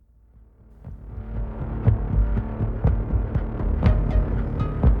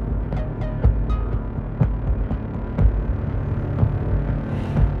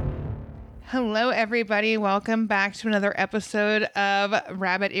Hello, everybody. Welcome back to another episode of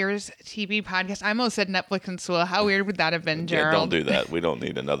Rabbit Ears TV Podcast. I almost said Netflix and Swill. How weird would that have been, Gerald? Yeah, don't do that. We don't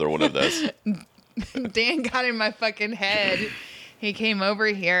need another one of those. Dan got in my fucking head. He came over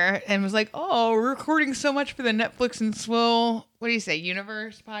here and was like, oh, we're recording so much for the Netflix and Swill, what do you say,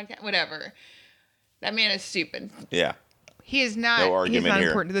 universe podcast? Whatever. That man is stupid. Yeah. He is not, No argument he's not here.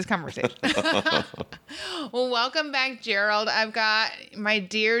 important to this conversation. Well, welcome back, Gerald. I've got my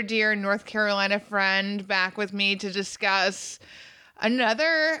dear, dear North Carolina friend back with me to discuss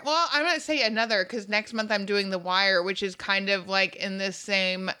another, well, I'm going to say another because next month I'm doing The Wire, which is kind of like in the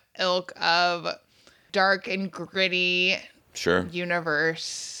same ilk of dark and gritty Sure.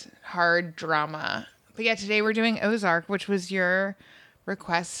 universe, hard drama. But yeah, today we're doing Ozark, which was your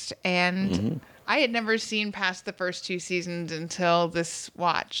request, and I had never seen past the first two seasons until this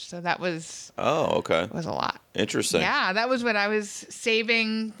watch, so that was Okay. a lot. Interesting. Yeah, that was what I was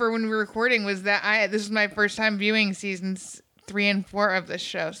saving for when we were recording. Was that this is my first time viewing seasons 3 and 4 of this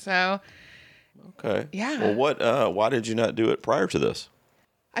show. So Okay. Yeah. Well, why did you not do it prior to this?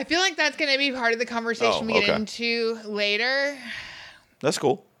 I feel like that's going to be part of the conversation we get okay. into later. That's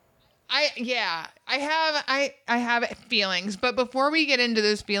cool. I have feelings, but before we get into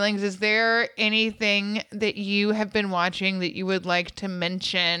those feelings, is there anything that you have been watching that you would like to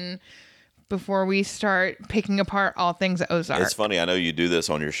mention before we start picking apart all things Ozark? It's funny. I know you do this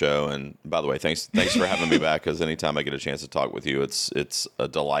on your show, and by the way, thanks for having me back. Because anytime I get a chance to talk with you, it's a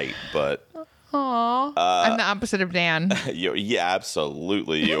delight. But Aw, I'm the opposite of Dan. yeah,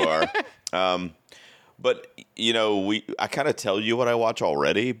 absolutely, you are. But I kind of tell you what I watch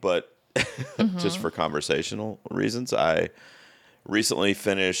already, but just for conversational reasons, I recently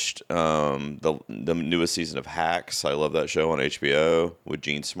finished the newest season of Hacks. I love that show on HBO with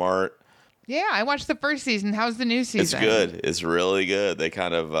Gene Smart. Yeah, I watched the first season. How's the new season? It's good. It's really good. They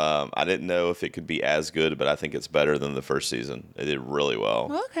kind of, I didn't know if it could be as good, but I think it's better than the first season. It did really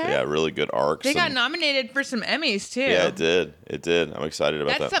well. Okay. Yeah, really good arcs. They got nominated for some Emmys, too. Yeah, it did. It did. I'm excited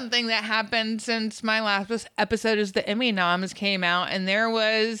about that. That's something that happened since my last episode is the Emmy noms came out, and there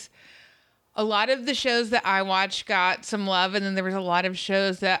was a lot of the shows that I watched got some love, and then there was a lot of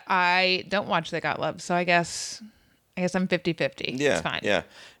shows that I don't watch that got love. So I guess I'm 50-50. Yeah, it's fine. Yeah.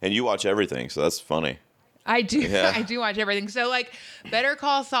 And you watch everything, so that's funny. I do. Yeah. I do watch everything. So like Better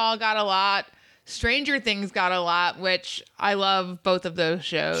Call Saul got a lot. Stranger Things got a lot, which I love both of those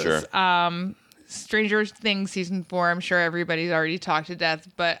shows. Sure. Stranger Things season 4, I'm sure everybody's already talked to death,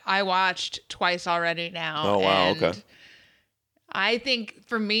 but I watched twice already now. Oh, wow. And Okay. I think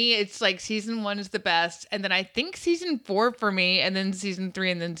for me, it's like season 1 is the best. And then I think season 4 for me, and then season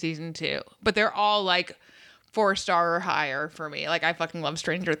 3, and then season 2. But they're all like 4-star or higher for me. Like I fucking love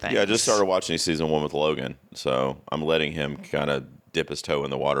Stranger Things. Yeah, I just started watching season 1 with Logan, so I'm letting him kind of dip his toe in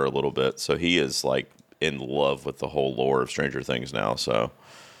the water a little bit. So he is like in love with the whole lore of Stranger Things now. So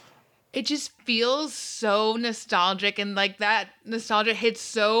it just feels so nostalgic, and like that nostalgia hits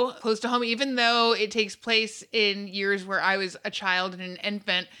so close to home. Even though it takes place in years where I was a child and an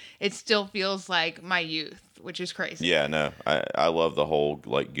infant, it still feels like my youth, which is crazy. yeah, no, I love the whole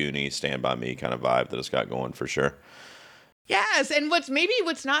like Goonies, Stand By Me kind of vibe that it's got going for sure. Yes, and what's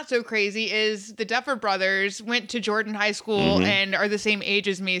not so crazy is the Duffer Brothers went to Jordan High School and are the same age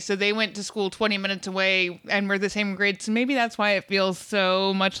as me, so they went to school 20 minutes away and we're the same grade, so maybe that's why it feels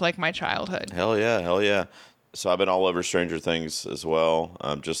so much like my childhood. Hell yeah. So I've been all over Stranger Things as well,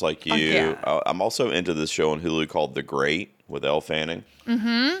 just like you. Yeah. I'm also into this show on Hulu called The Great with Elle Fanning.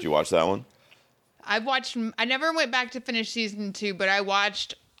 Did you watch that one? I never went back to finish season 2, but I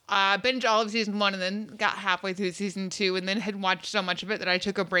watched binge all of season 1 and then got halfway through season 2 and then had watched so much of it that I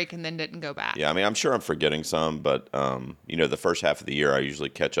took a break and then didn't go back. Yeah, I mean, I'm sure I'm forgetting some, but the first half of the year I usually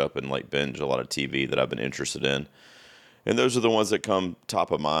catch up and like binge a lot of TV that I've been interested in. And those are the ones that come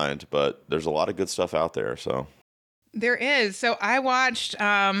top of mind, but there's a lot of good stuff out there, so. There is. So I watched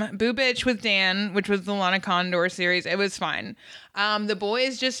Boo Bitch with Dan, which was the Lana Condor series. It was fine. The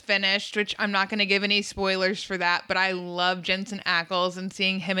Boys just finished, which I'm not going to give any spoilers for that, but I love Jensen Ackles, and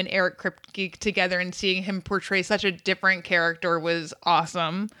seeing him and Eric Kripke together and seeing him portray such a different character was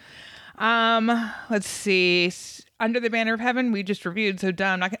awesome. Let's see. Under the Banner of Heaven, we just reviewed, so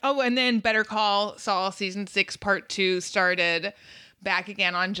dumb. And then Better Call Saul season 6 part 2 started back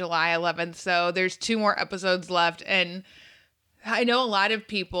again on July 11th. So there's 2 more episodes left. And I know a lot of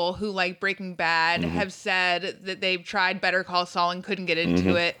people who like Breaking Bad have said that they've tried Better Call Saul and couldn't get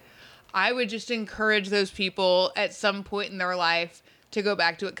into it. I would just encourage those people at some point in their life to go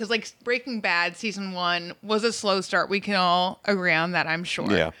back to it. Because like Breaking Bad season 1 was a slow start. We can all agree on that, I'm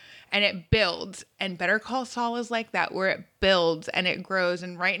sure. Yeah. and it builds. And Better Call Saul is like that, where it builds and it grows.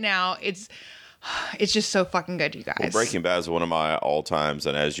 And right now, it's just so fucking good, you guys. Well, Breaking Bad is one of my all times,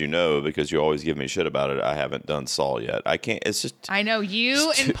 and as you know, because you always give me shit about it, I haven't done Saul yet. I can't. It's just I know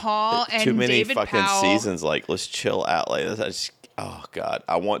you and Paul and too many David fucking Powell. seasons. Like, let's chill out. Like, oh god,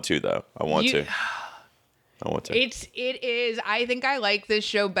 I want to though. I want to. It is. I think I like this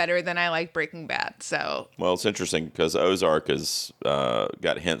show better than I like Breaking Bad. So. Well, it's interesting because Ozark has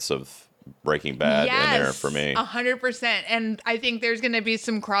got hints of Breaking Bad in there for me. 100%. And I think there's going to be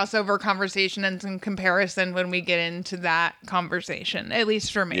some crossover conversation and some comparison when we get into that conversation, at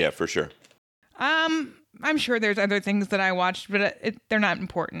least for me. Yeah, for sure. I'm sure there's other things that I watched, but they're not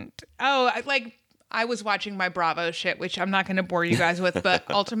important. Oh, I was watching my Bravo shit, which I'm not going to bore you guys with, but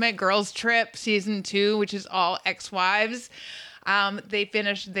Ultimate Girls Trip Season 2, which is all ex-wives. They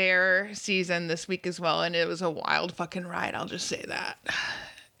finished their season this week as well, and it was a wild fucking ride. I'll just say that.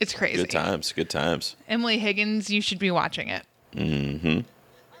 It's crazy. Good times. Emily Higgins, you should be watching it. Mm-hmm.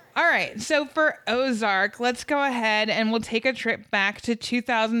 All right, so for Ozark, let's go ahead and we'll take a trip back to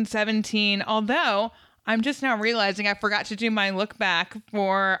 2017, although I'm just now realizing I forgot to do my look back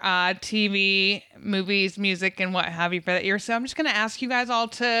for TV, movies, music, and what have you for that year. So I'm just going to ask you guys all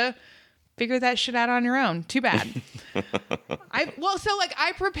to figure that shit out on your own. Too bad.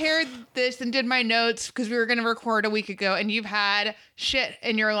 I prepared this and did my notes because we were going to record a week ago, and you've had shit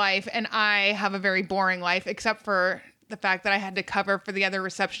in your life, and I have a very boring life, except for the fact that I had to cover for the other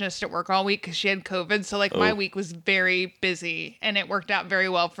receptionist at work all week because she had COVID. So my week was very busy, and it worked out very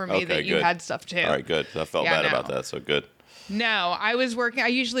well for me that you had stuff too. All right, good. I felt bad about that, so good. No, I was working. I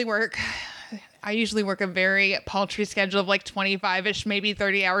usually work a very paltry schedule of like 25-ish, maybe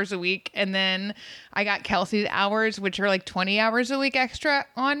 30 hours a week. And then I got Kelsey's hours, which are like 20 hours a week extra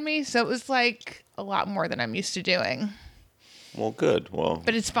on me. So it was like a lot more than I'm used to doing. Well, good. Well,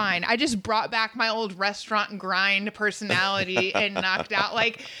 but it's fine. I just brought back my old restaurant grind personality and knocked out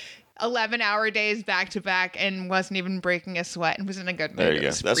like 11-hour days back to back and wasn't even breaking a sweat and was in a good mood. There you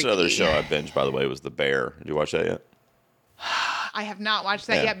go. That's another show I binged, by the way, was The Bear. Did you watch that yet? I have not watched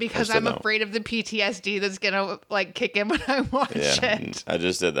that yet because I'm afraid of the PTSD that's going to like kick in when I watch it. I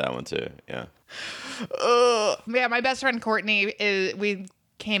just did that one too. Yeah. Yeah, my best friend Courtney, we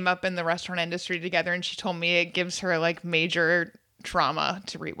came up in the restaurant industry together, and she told me it gives her like major trauma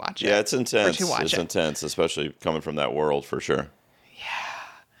to rewatch it. Yeah, it's intense. It's intense, especially coming from that world for sure.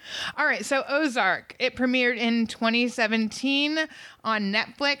 Yeah. All right, so Ozark, it premiered in 2017 on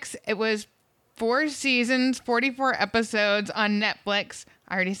Netflix. It was 4 seasons, 44 episodes on Netflix.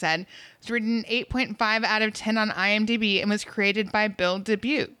 I already said. It's rated 8.5 out of 10 on IMDb and was created by Bill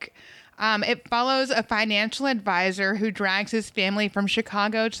Dubuque. It follows a financial advisor who drags his family from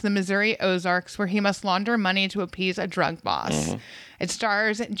Chicago to the Missouri Ozarks, where he must launder money to appease a drug boss. Mm-hmm. It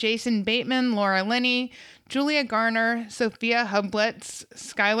stars Jason Bateman, Laura Linney, Julia Garner, Sophia Hublitz,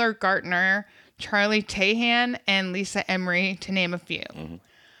 Skylar Gartner, Charlie Tahan, and Lisa Emery, to name a few.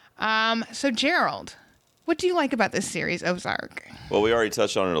 Mm-hmm. So Gerald, what do you like about this series, Ozark? Well, we already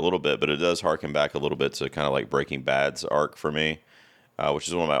touched on it a little bit, but it does harken back a little bit to kind of like Breaking Bad's arc for me. Which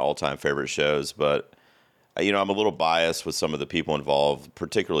is one of my all-time favorite shows. But, I'm a little biased with some of the people involved,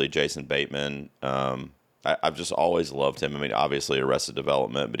 particularly Jason Bateman. I've just always loved him. I mean, obviously Arrested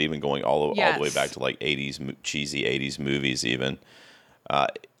Development, but even going all the way back to like 80s, cheesy 80s movies even.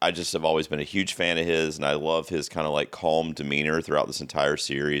 I just have always been a huge fan of his, and I love his kind of like calm demeanor throughout this entire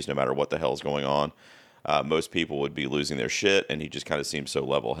series, no matter what the hell's going on. Most people would be losing their shit, and he just kind of seems so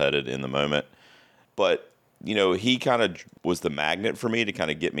level-headed in the moment. But he kind of was the magnet for me to kind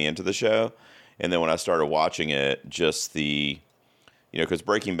of get me into the show. And then when I started watching it, just because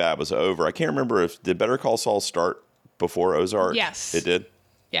Breaking Bad was over. I can't remember did Better Call Saul start before Ozark? Yes. It did?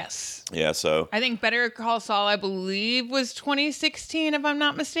 Yes. Yeah, so. I think Better Call Saul, I believe, was 2016, if I'm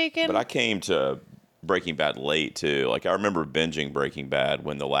not mistaken. But I came to Breaking Bad late, too. Like, I remember binging Breaking Bad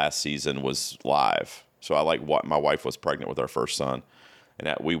when the last season was live. So my wife was pregnant with our first son.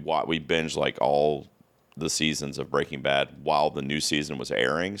 And we binged like all the seasons of Breaking Bad while the new season was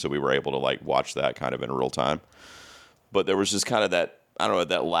airing, so we were able to like watch that kind of in real time. But there was just kind of that, I don't know,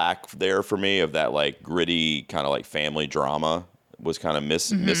 that lack there for me of that like gritty kind of like family drama was kind of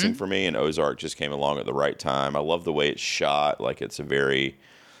missing for me, and Ozark just came along at the right time. I love the way it's shot. Like, it's a very,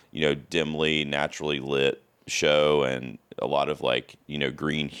 dimly, naturally lit show, and a lot of like,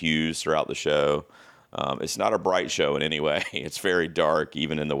 green hues throughout the show. It's not a bright show in any way. It's very dark,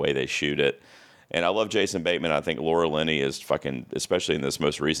 even in the way they shoot it. And I love Jason Bateman. I think Laura Linney is fucking, especially in this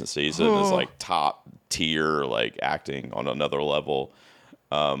most recent season, is like top tier, like acting on another level.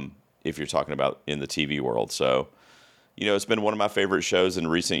 If you're talking about in the TV world. So it's been one of my favorite shows in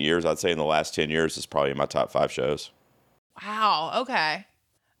recent years. I'd say in the last 10 years, it's probably in my top 5 shows. Wow. Okay.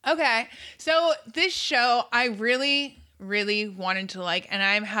 Okay. So this show, I really, really wanted to like, and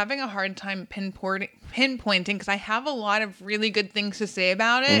I'm having a hard time pinpointing because I have a lot of really good things to say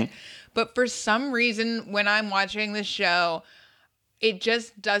about it. But for some reason, when I'm watching this show, it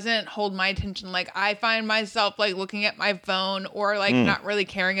just doesn't hold my attention. Like, I find myself like looking at my phone or like not really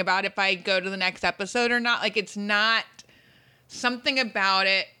caring about if I go to the next episode or not. Like, it's not something about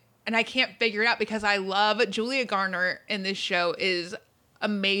it. And I can't figure it out because I love Julia Garner in this show is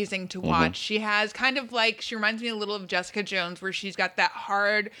amazing to watch. She has kind of like, she reminds me a little of Jessica Jones, where she's got that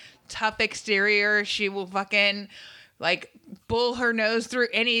hard, tough exterior. She will fucking like bull her nose through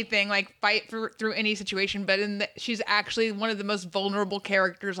anything, like fight through any situation. But she's actually one of the most vulnerable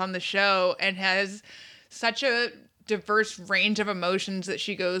characters on the show and has such a diverse range of emotions that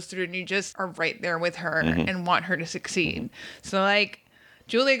she goes through, and you just are right there with her and want her to succeed. So like,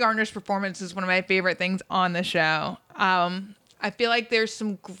 Julia Garner's performance is one of my favorite things on the show. I feel like there's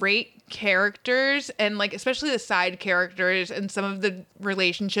some great characters, and like especially the side characters and some of the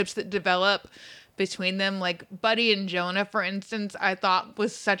relationships that develop between them, like Buddy and Jonah, for instance, I thought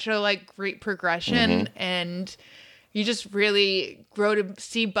was such a like great progression, and you just really grow to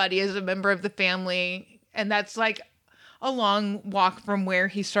see Buddy as a member of the family, and that's like a long walk from where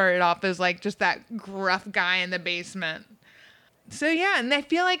he started off as like just that gruff guy in the basement. So yeah, and I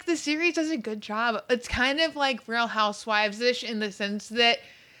feel like the series does a good job. It's kind of like Real Housewives-ish in the sense that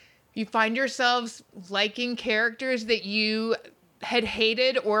you find yourselves liking characters that you had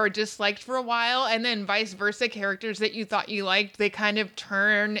hated or disliked for a while, and then vice versa, characters that you thought you liked, they kind of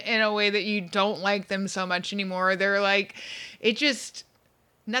turn in a way that you don't like them so much anymore. They're like, it just,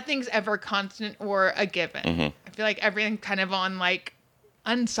 nothing's ever constant or a given. I feel like everything kind of on like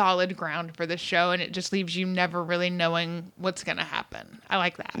unsolid ground for the show, and it just leaves you never really knowing what's going to happen. I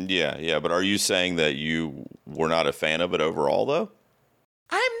like that. Yeah. But are you saying that you were not a fan of it overall, though?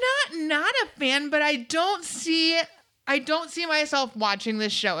 I'm not a fan, but I don't see myself watching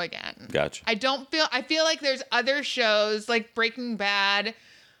this show again. Gotcha. I feel like there's other shows like Breaking Bad.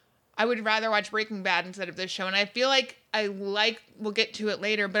 I would rather watch Breaking Bad instead of this show. And I feel like we'll get to it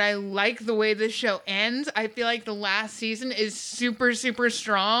later, but I like the way this show ends. I feel like the last season is super, super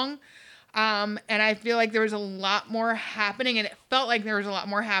strong. And I feel like there was a lot more happening, and it felt like there was a lot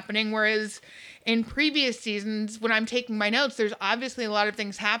more happening. Whereas in previous seasons, when I'm taking my notes, there's obviously a lot of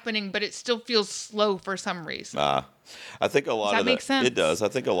things happening, but it still feels slow for some reason. I think a lot Does that of make sense? It does. I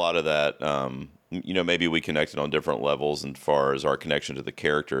think a lot of that, maybe we connected on different levels as far as our connection to the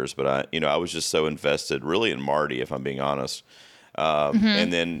characters, but I was just so invested really in Marty, if I'm being honest.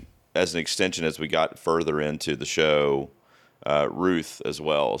 And then as an extension, as we got further into the show, Ruth as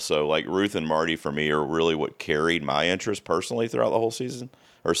well. So like Ruth and Marty for me are really what carried my interest personally throughout the whole season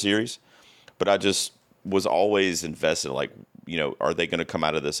or series. But I just was always invested, like, are they going to come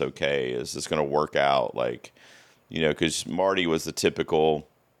out of this okay? Is this going to work out? Like, because Marty was the typical,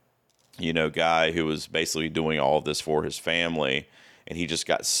 guy who was basically doing all of this for his family, and he just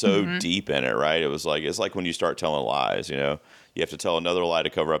got so deep in it, right? It's like when you start telling lies, you have to tell another lie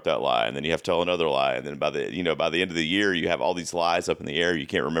to cover up that lie, and then you have to tell another lie, and then by the end of the year, you have all these lies up in the air. You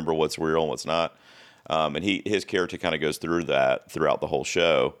can't remember what's real and what's not. And his character kind of goes through that throughout the whole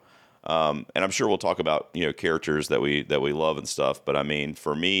show. And I'm sure we'll talk about, characters that we love and stuff. But I mean,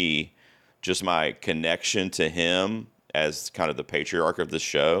 for me, just my connection to him as kind of the patriarch of the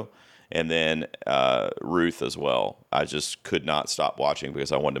show, and then Ruth as well. I just could not stop watching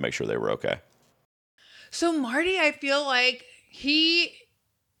because I wanted to make sure they were okay. So Marty, I feel like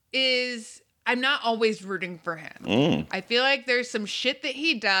I'm not always rooting for him. I feel like there's some shit that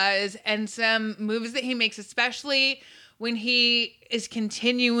he does and some moves that he makes, especially when he is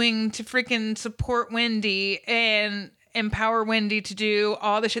continuing to freaking support Wendy and empower Wendy to do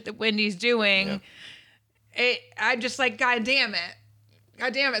all the shit that Wendy's doing. Yeah. I'm just like, God damn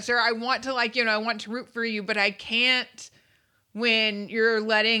it, sir. I want to I want to root for you, but I can't when you're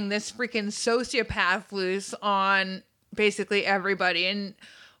letting this freaking sociopath loose on basically everybody. And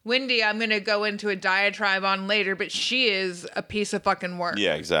Wendy, I'm going to go into a diatribe on later, but she is a piece of fucking work.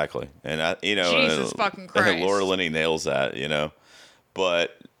 Yeah, exactly. And Jesus fucking Christ. And Laura Linney nails that,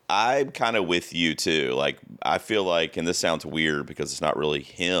 But I'm kind of with you too. Like, I feel like, and this sounds weird because it's not really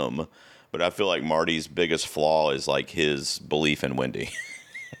him, but I feel like Marty's biggest flaw is like his belief in Wendy.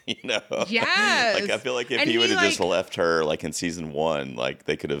 Yes. Like, I feel like if he would have just left her like in season 1, like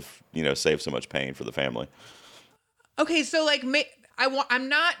they could have, saved so much pain for the family. Okay, so like I'm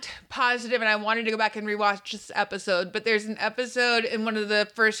not positive, and I wanted to go back and rewatch this episode, but there's an episode in one of the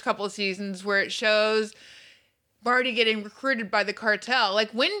first couple of seasons where it shows Marty getting recruited by the cartel.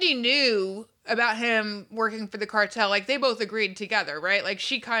 Like, Wendy knew about him working for the cartel. Like, they both agreed together, right? Like,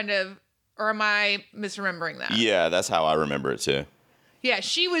 she kind of, or am I misremembering that? Yeah, that's how I remember it too. Yeah,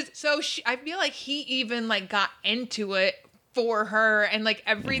 I feel like he even, like, got into it for her, and, like,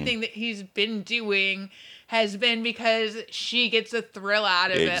 everything that he's been doing has been because she gets a thrill out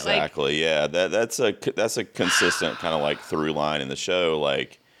of it. Exactly. Yeah, that's a consistent kind of like through line in the show.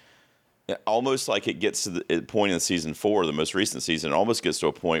 Like, almost like it gets to the point in season 4, the most recent season, it almost gets to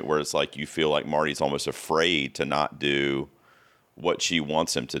a point where it's like you feel like Marty's almost afraid to not do what she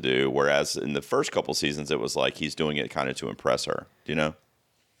wants him to do. Whereas in the first couple seasons, it was like he's doing it kind of to impress her. Do you know?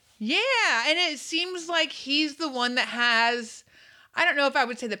 Yeah, and it seems like he's the one that has, I don't know if I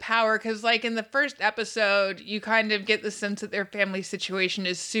would say the power, because like in the first episode, you kind of get the sense that their family situation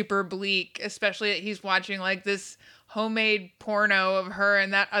is super bleak, especially that he's watching like this homemade porno of her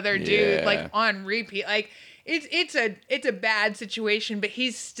and that other dude like on repeat. Like it's a bad situation, but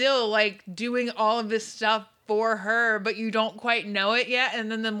he's still like doing all of this stuff for her, but you don't quite know it yet. And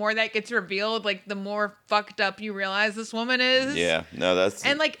then the more that gets revealed, like the more fucked up you realize this woman is. Yeah, no, that's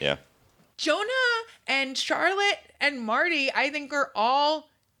and like yeah. Jonah and Charlotte and Marty, I think, are all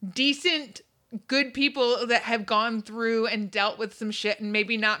decent, good people that have gone through and dealt with some shit and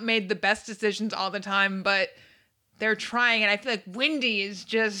maybe not made the best decisions all the time, but they're trying. And I feel like Wendy is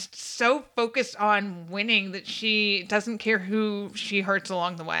just so focused on winning that she doesn't care who she hurts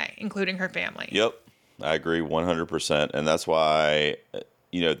along the way, including her family. Yep, I agree 100%. And that's why,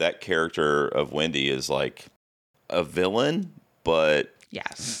 that character of Wendy is like a villain, but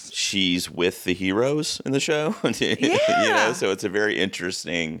yes, she's with the heroes in the show. Yeah. So it's a very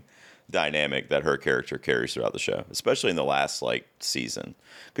interesting dynamic that her character carries throughout the show, especially in the last like season.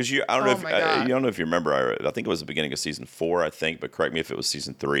 Because you don't know if you remember. I think it was the beginning of season 4. I think, but correct me if it was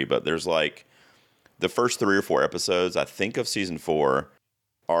season 3. But there's like the first 3 or 4 episodes, I think, of season 4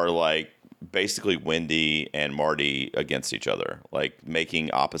 are like basically Wendy and Marty against each other, like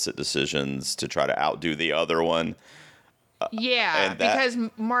making opposite decisions to try to outdo the other one. Yeah, because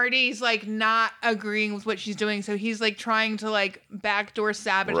Marty's like not agreeing with what she's doing, so he's like trying to like backdoor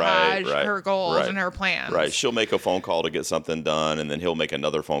sabotage her goals and her plans. Right. She'll make a phone call to get something done, and then he'll make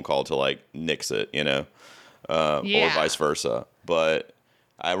another phone call to like nix it, or vice versa. But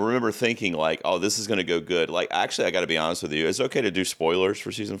I remember thinking like, oh, this is going to go good. Like, actually, I got to be honest with you. It's okay to do spoilers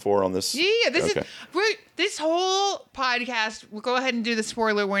for season 4 on this. Yeah, this whole podcast. We'll go ahead and do the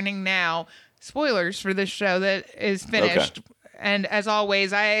spoiler warning now. Spoilers for this show that is finished. Okay. And as always,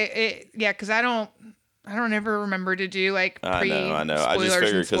 because I don't ever remember to do like I know. I just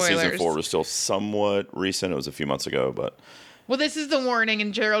figured because season 4 was still somewhat recent. It was a few months ago, but. Well, this is the warning,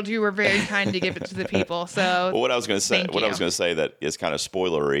 and Gerald, you were very kind to give it to the people. So, well, what I was going to say that is kind of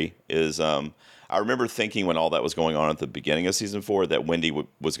spoilery is, I remember thinking when all that was going on at the beginning of season 4 that Wendy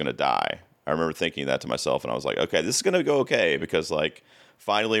was going to die. I remember thinking that to myself, and I was like, okay, this is going to go okay because like.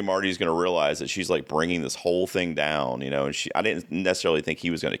 Finally, Marty's going to realize that she's like bringing this whole thing down, and I didn't necessarily think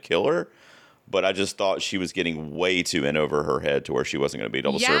he was going to kill her, but I just thought she was getting way too in over her head to where she wasn't going to be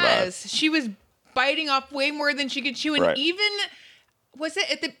able to survive. Yes, she was biting off way more than she could chew. And even, was it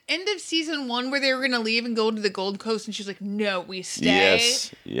at the end of season 1 where they were going to leave and go to the Gold Coast and she's like, no, we stay.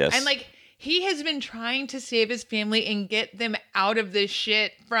 Yes. And like, he has been trying to save his family and get them out of this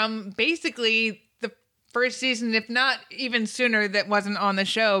shit from basically first season, if not even sooner, that wasn't on the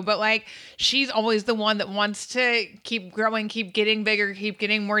show. But like, she's always the one that wants to keep growing, keep getting bigger, keep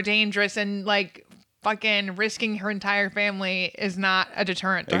getting more dangerous, and like fucking risking her entire family is not a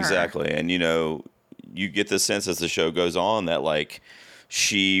deterrent to her. Exactly. And you get the sense as the show goes on that like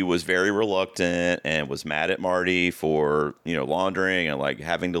she was very reluctant and was mad at Marty for, laundering and like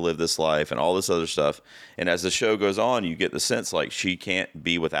having to live this life and all this other stuff. And as the show goes on, you get the sense like she can't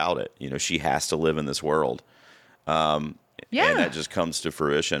be without it. She has to live in this world. And that just comes to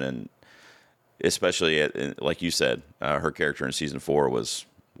fruition. And especially like you said, her character in season 4 was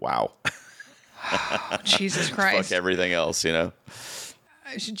wow. Oh, Jesus Christ. Fuck everything else,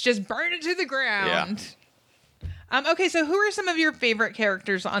 Just burn it to the ground. Yeah. Okay, so who are some of your favorite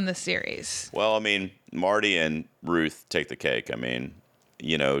characters on the series? Well, I mean, Marty and Ruth take the cake. I mean,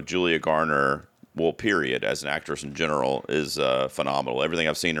 Julia Garner, well, period, as an actress in general, is phenomenal. Everything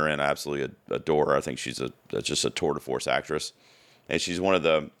I've seen her in, I absolutely adore her. I think she's just a tour de force actress. And she's one of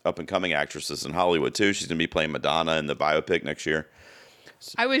the up-and-coming actresses in Hollywood, too. She's going to be playing Madonna in the biopic next year.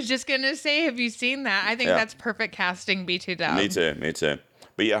 I was just going to say, have you seen that? I think that's perfect casting, B2 Dub. Me too.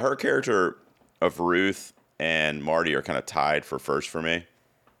 But yeah, her character of Ruth and Marty are kind of tied for first for me.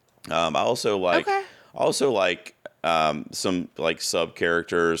 I also like some like sub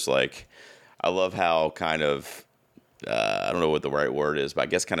characters. Like I love how kind of I don't know what the right word is, but I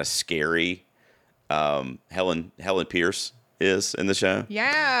guess kind of scary Helen Pierce is in the show.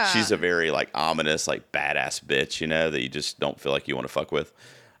 Yeah. She's a very like ominous, like badass bitch, that you just don't feel like you want to fuck with.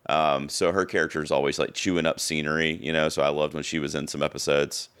 So her character is always like chewing up scenery, so I loved when she was in some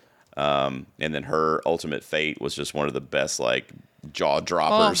episodes. And then her ultimate fate was just one of the best like jaw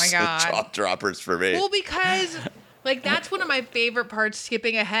droppers. Oh my God. Jaw droppers for me. Well, because like that's one of my favorite parts,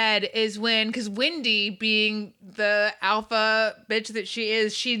 skipping ahead, is because Wendy, being the alpha bitch that she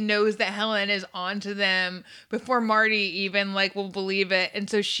is, she knows that Helen is onto them before Marty even like will believe it. And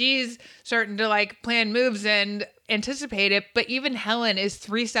so she's starting to like plan moves and anticipate it. But even Helen is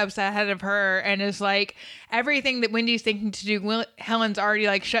 3 steps ahead of her and is like, everything that Wendy's thinking to do, Helen's already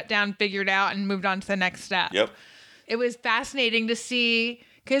like shut down, figured out, and moved on to the next step. Yep. It was fascinating to see,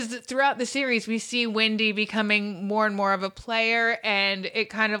 because throughout the series, we see Wendy becoming more and more of a player, and it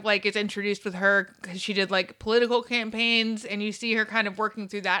kind of like is introduced with her because she did like political campaigns, and you see her kind of working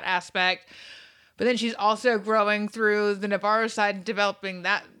through that aspect. But then she's also growing through the Navarro side, developing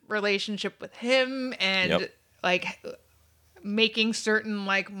that relationship with him, and like making certain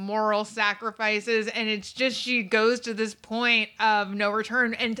like moral sacrifices. And it's just, she goes to this point of no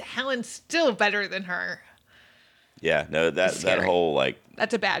return, and Helen's still better than her. Yeah, no, that whole like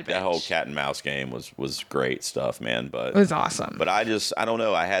that's a bad bitch. That whole cat and mouse game was great stuff, man. But it was awesome. But I don't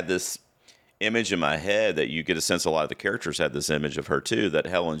know. I had this image in my head that you get a sense a lot of the characters had this image of her too. That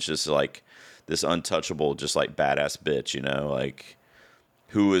Helen's just like this untouchable, just like badass bitch, like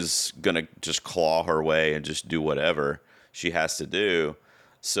who is gonna just claw her way and just do whatever she has to do.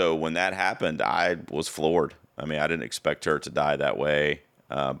 So when that happened, I was floored. I mean, I didn't expect her to die that way.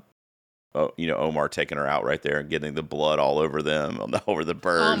 Omar taking her out right there and getting the blood all over them, over the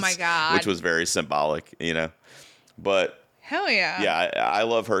birds. Oh my God. Which was very symbolic, But hell yeah. Yeah, I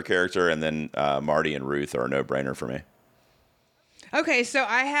love her character, and then Marty and Ruth are a no-brainer for me. Okay, so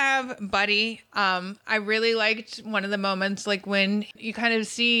I have Buddy. I really liked one of the moments, like when you kind of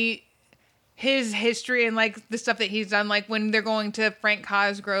see his history and like the stuff that he's done, like when they're going to Frank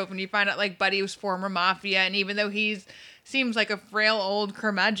Cosgrove and you find out like Buddy was former mafia, and even though seems like a frail old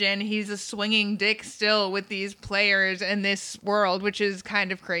curmudgeon, he's a swinging dick still with these players in this world, which is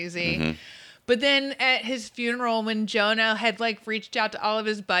kind of crazy. Mm-hmm. But then at his funeral, when Jonah had like reached out to all of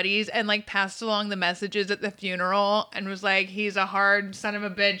his buddies and like passed along the messages at the funeral and was like, he's a hard son of a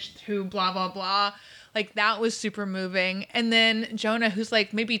bitch who blah, blah, blah. Like that was super moving. And then Jonah, who's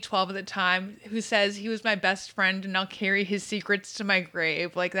like maybe 12 at the time, who says he was my best friend and I'll carry his secrets to my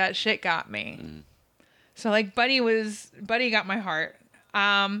grave. Like that shit got me. Mm. So like Buddy got my heart.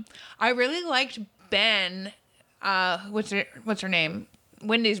 I really liked Ben. What's her name?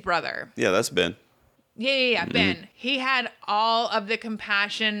 Wendy's brother. Yeah, that's Ben. Yeah, mm-hmm. Ben. He had all of the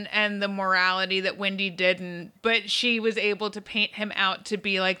compassion and the morality that Wendy didn't, but she was able to paint him out to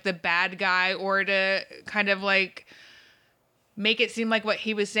be like the bad guy, or to kind of like make it seem like what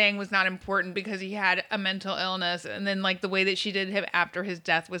he was saying was not important because he had a mental illness. And then like the way that she did him after his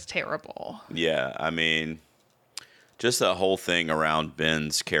death was terrible. Yeah, I mean, just the whole thing around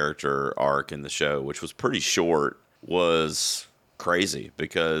Ben's character arc in the show, which was pretty short, was crazy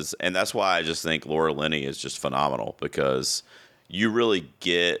and that's why I just think Laura Linney is just phenomenal, because you really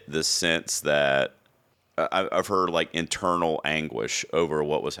get the sense that of her like internal anguish over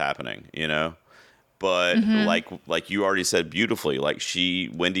what was happening, But mm-hmm. like you already said beautifully, like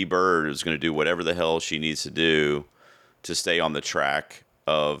Wendy Bird is going to do whatever the hell she needs to do to stay on the track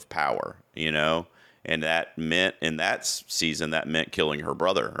of power, And that meant in that season, that meant killing her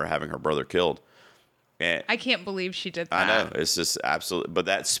brother or having her brother killed. And I can't believe she did that. I know, it's just absolutely. But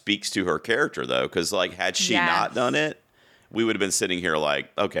that speaks to her character, though, because like had she not done it, we would have been sitting here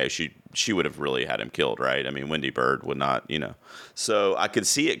like, okay, she would have really had him killed, right? I mean, Wendy Bird would not, So I could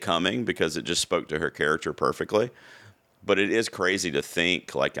see it coming because it just spoke to her character perfectly. But it is crazy to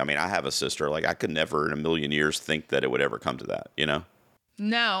think, like, I mean, I have a sister. Like, I could never in a million years think that it would ever come to that,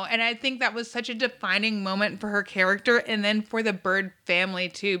 No, and I think that was such a defining moment for her character, and then for the Bird family,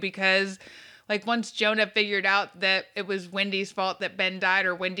 too, because like once Jonah figured out that it was Wendy's fault that Ben died,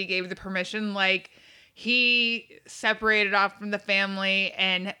 or Wendy gave the permission, like he separated off from the family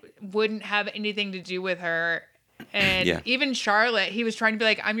and wouldn't have anything to do with her. And even Charlotte, he was trying to be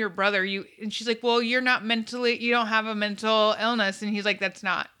like, I'm your brother. And she's like, well, you don't have a mental illness. And he's like, that's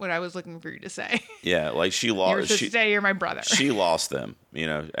not what I was looking for you to say. Yeah. Like she lost. You were supposed to say you're my brother. She lost them,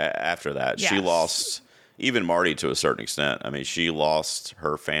 after that. Yes. She lost even Marty to a certain extent. I mean, she lost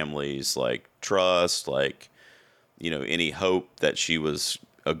her family's like trust, like, any hope that she was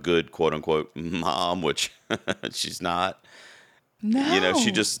a good quote unquote mom, which she's not. No. You know,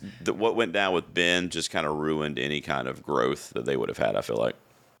 she just what went down with Ben just kind of ruined any kind of growth that they would have had. I feel like.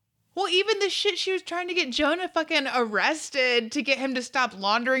 Well, even the shit she was trying to get Jonah fucking arrested to get him to stop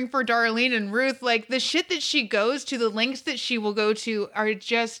laundering for Darlene and Ruth, like the shit that she goes to, the lengths that she will go to are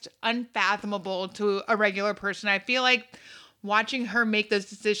just unfathomable to a regular person. I feel like watching her make those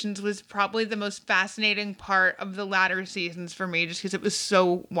decisions was probably the most fascinating part of the latter seasons for me, just because it was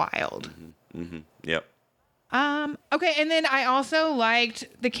so wild. Yep. Okay, and then I also liked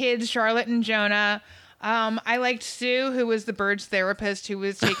the kids, Charlotte and Jonah. I liked Sue, who was the Bird's therapist, who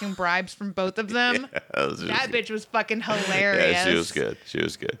was taking bribes from both of them. That bitch was fucking hilarious. Yeah, she was good. She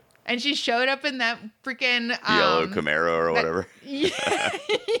was good. And she showed up in that freaking Yellow Camaro or whatever. Yes,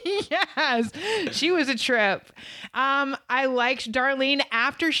 she was a trip. I liked Darlene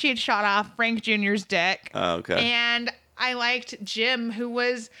after she had shot off Frank Jr.'s dick. Oh, okay. And I liked Jim, who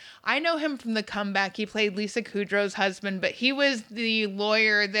was, I know him from The Comeback. He played Lisa Kudrow's husband, but he was the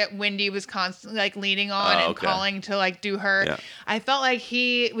lawyer that Wendy was constantly like leaning on and calling to like do her. Yeah. I felt like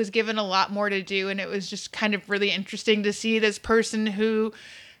he was given a lot more to do, and it was just kind of really interesting to see this person who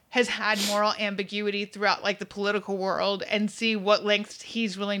has had moral ambiguity throughout like the political world and see what lengths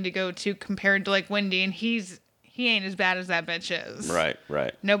he's willing to go to compared to like Wendy. And he ain't as bad as that bitch is. Right.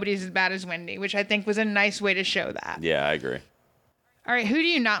 Nobody's as bad as Wendy, which I think was a nice way to show that. Yeah, I agree. All right, who do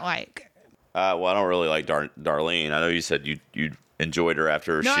you not like? Well, I don't really like Darlene. I know you said you enjoyed her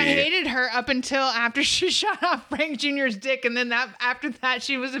after I hated her up until after she shot off Frank Jr.'s dick, and then after that,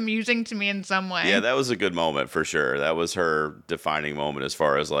 she was amusing to me in some way. Yeah, that was a good moment for sure. That was her defining moment as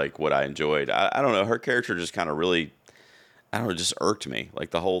far as like what I enjoyed. I don't know, her character just kind of really, I don't know, just irked me. Like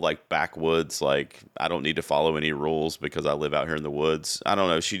the whole like backwoods, like I don't need to follow any rules because I live out here in the woods. I don't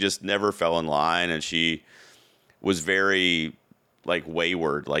know. She just never fell in line, and she was very like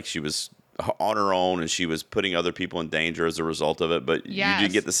wayward. Like she was on her own, and she was putting other people in danger as a result of it. But you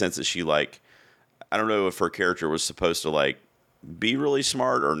did get the sense that she like, I don't know if her character was supposed to like be really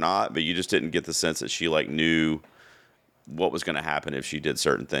smart or not, but you just didn't get the sense that she like knew what was going to happen if she did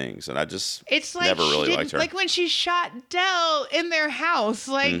certain things. And I just never really liked her. Like when she shot Dell in their house,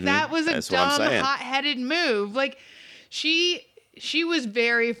 like that was a dumb, hot-headed move. Like she was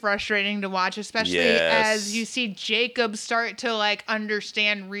very frustrating to watch, especially as you see Jacob start to like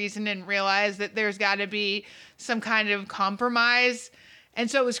understand reason and realize that there's got to be some kind of compromise. And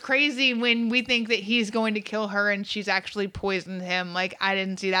so it was crazy when we think that he's going to kill her and she's actually poisoned him. Like I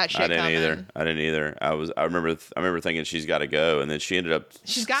didn't see that shit coming. I didn't either. I remember thinking she's got to go, and then she ended up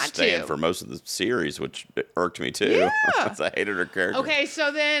staying for most of the series, which irked me too. Yeah. I hated her character. Okay,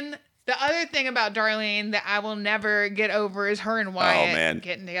 so then the other thing about Darlene that I will never get over is her and Wyatt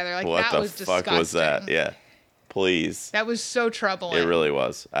getting together. Like that was disgusting. What the fuck was that? Yeah. Please. That was so troubling. It really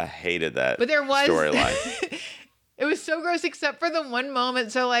was. I hated that. But there was storyline. It was so gross, except for the one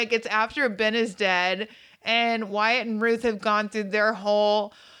moment. So like it's after Ben is dead, and Wyatt and Ruth have gone through their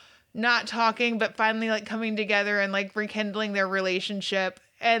whole not talking, but finally like coming together and like rekindling their relationship,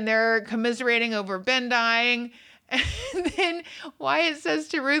 and they're commiserating over Ben dying. And then Wyatt says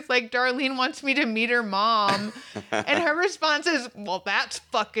to Ruth, like, Darlene wants me to meet her mom. And her response is, well, that's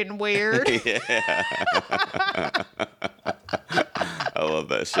fucking weird. Yeah. I love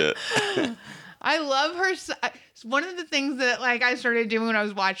that shit. I love her. One of the things that, like, I started doing when I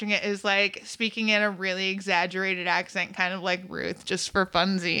was watching it is, like, speaking in a really exaggerated accent, kind of like Ruth, just for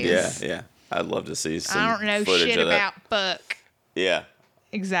funsies. Yeah. I'd love to see some I don't know footage shit of that. about fuck. Yeah.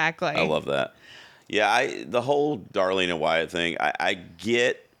 Exactly. I love that. Yeah, the whole Darlene and Wyatt thing, I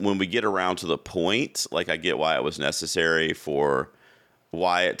get when we get around to the point, like I get why it was necessary for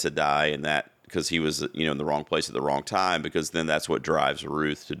Wyatt to die, and that because he was, in the wrong place at the wrong time, because then that's what drives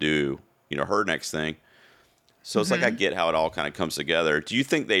Ruth to do, her next thing. So it's like I get how it all kind of comes together. Do you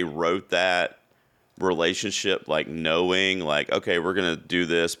think they wrote that relationship like knowing like, okay, we're going to do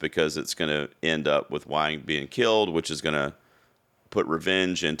this because it's going to end up with Wyatt being killed, which is going to put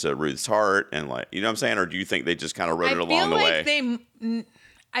revenge into Ruth's heart, and like, you know what I'm saying? Or do you think they just kind of wrote it along the way?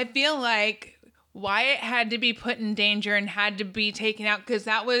 I feel like Wyatt had to be put in danger and had to be taken out, because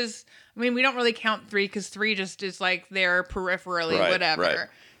that was, we don't really count 3 because 3 just is like there peripherally, whatever. Right.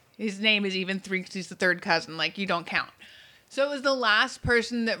 His name is even 3 because he's the third cousin. Like, you don't count. So it was the last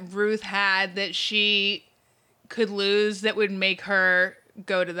person that Ruth had that she could lose that would make her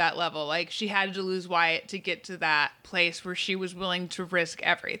go to that level. Like, she had to lose Wyatt to get to that place where she was willing to risk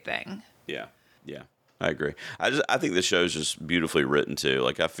everything. Yeah. I agree. I think the show's just beautifully written too.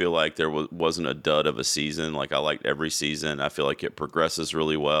 Like, I feel like there wasn't a dud of a season. Like, I liked every season. I feel like it progresses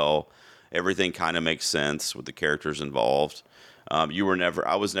really well. Everything kind of makes sense with the characters involved.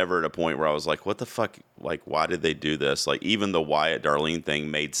 I was never at a point where I was like, what the fuck? Like, why did they do this? Like, even the Wyatt Darlene thing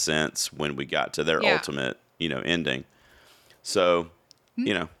made sense when we got to their Yeah. ultimate, ending. So,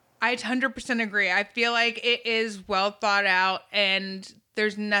 I 100% agree. I feel like it is well thought out, and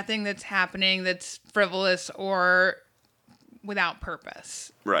there's nothing that's happening that's frivolous or without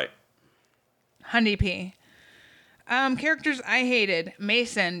purpose. right. Honey P. Characters I hated.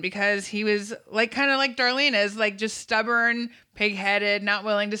 Mason, because he was kind of like Darlene is, just stubborn, pig-headed, not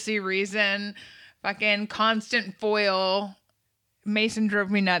willing to see reason, fucking constant foil. Mason drove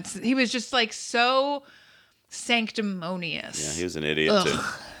me nuts. He was just so sanctimonious. Yeah, he was an idiot too.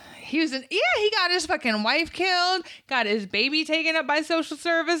 He got his fucking wife killed, got his baby taken up by social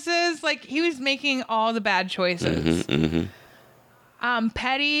services. He was making all the bad choices.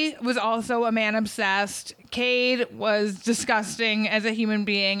 Petty was also a man obsessed. Cade was disgusting as a human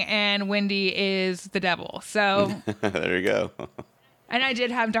being, and Wendy is the devil. So There you go. and I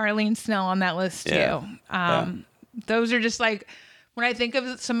did have Darlene Snell on that list too. Yeah. Those are just when I think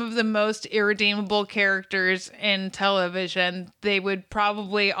of some of the most irredeemable characters in television, they would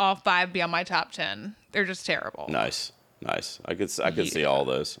probably all 5 be on my top 10. They're just terrible. Nice. I could see all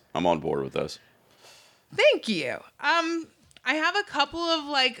those. I'm on board with those. Thank you. I have a couple of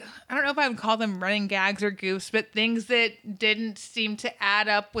I don't know if I would call them running gags or goofs, but things that didn't seem to add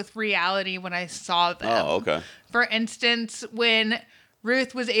up with reality when I saw them. Oh, okay. For instance, when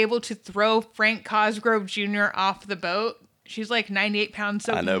Ruth was able to throw Frank Cosgrove Jr. off the boat, she's 98 pounds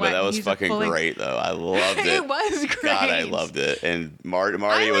soaking I know, wet, but that and was he's fucking pulling- great, though. I loved it. It was great. God, I loved it. And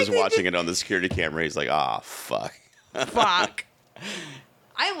Marty was watching it on the security camera. He's like, fuck. Fuck.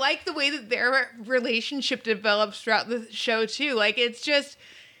 I like the way that their relationship develops throughout the show too.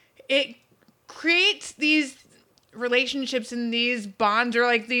 It creates these relationships and these bonds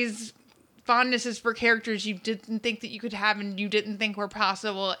or these fondnesses for characters you didn't think that you could have and you didn't think were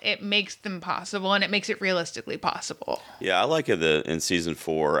possible. It makes them possible, and it makes it realistically possible. Yeah, I like it in season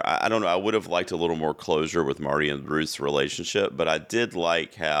 4. I don't know. I would have liked a little more closure with Marty and Ruth's relationship, but I did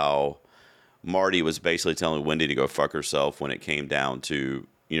like how Marty was basically telling Wendy to go fuck herself when it came down to,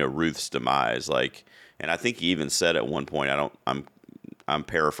 Ruth's demise. And I think he even said at one point, I'm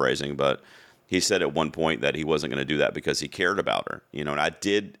paraphrasing, but he said at one point that he wasn't going to do that because he cared about her, and I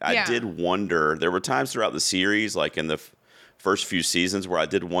did wonder, there were times throughout the series, in the first few seasons where I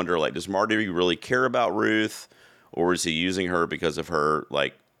did wonder, does Marty really care about Ruth, or is he using her because of her,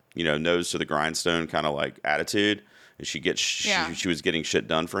 nose to the grindstone kind of attitude? And she was getting shit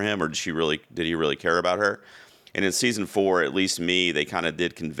done for him, or did he really care about her? And in season 4, at least me, they kind of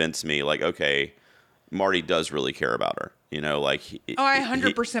did convince me, okay, Marty does really care about her. I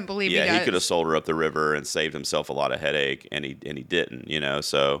 100% believe he does. Yeah, he could have sold her up the river and saved himself a lot of headache, and he didn't.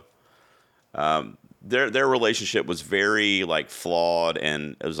 So their relationship was very flawed,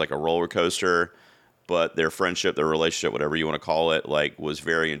 and it was like a roller coaster. But their friendship, their relationship, whatever you want to call it, was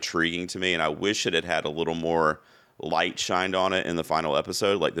very intriguing to me, and I wish it had a little more light shined on it in the final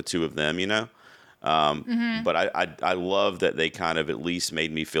episode, the two of them, But I love that they kind of at least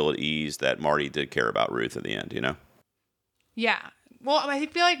made me feel at ease that Marty did care about Ruth at the end, Yeah. Well, I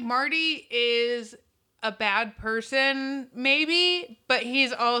feel like Marty is a bad person, maybe, but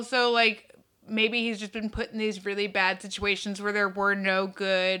he's also maybe he's just been put in these really bad situations where there were no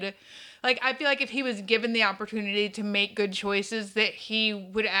good. I feel like if he was given the opportunity to make good choices, that he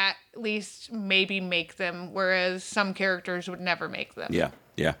would at least maybe make them, whereas some characters would never make them. Yeah.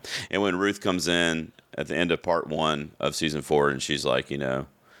 Yeah. And when Ruth comes in at the end of part 1 of season 4, and she's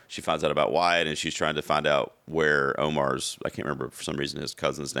she finds out about Wyatt, and she's trying to find out where Omar's, I can't remember for some reason his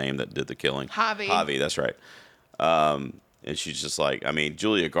cousin's name that did the killing. Javi, that's right. And she's just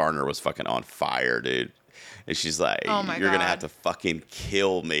Julia Garner was fucking on fire, dude. And she's like, oh my you're God. going to have to fucking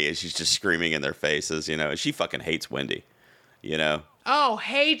kill me. And she's just screaming in their faces, And she fucking hates Wendy, Oh,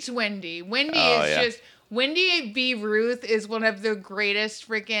 hates Wendy. Wendy v. Ruth is one of the greatest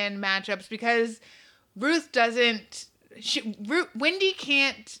freaking matchups because Ruth doesn't... Wendy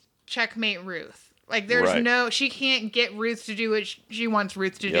can't checkmate Ruth. She can't get Ruth to do what she wants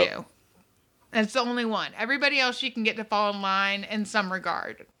Ruth to do. That's the only one. Everybody else she can get to fall in line in some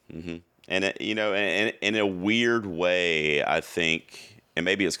regard. Mm-hmm. And, and in a weird way, I think, and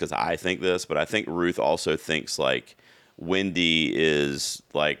maybe it's because I think this, but I think Ruth also thinks Wendy is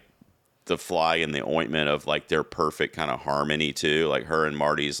the fly in the ointment of their perfect kind of harmony too, her and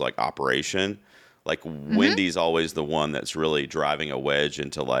Marty's operation. Wendy's always the one that's really driving a wedge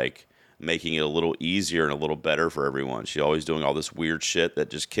into making it a little easier and a little better for everyone. She's always doing all this weird shit that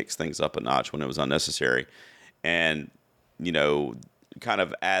just kicks things up a notch when it was unnecessary. And, kind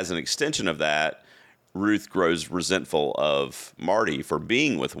of as an extension of that, Ruth grows resentful of Marty for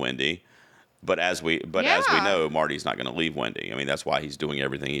being with Wendy. But as we know, Marty's not going to leave Wendy. I mean, that's why he's doing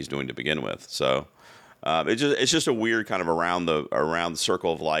everything he's doing to begin with. So it's just a weird kind of around the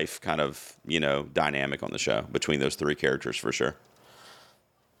circle of life kind of, dynamic on the show between those three characters for sure.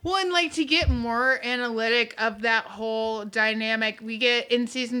 Well, and like to get more analytic of that whole dynamic, we get in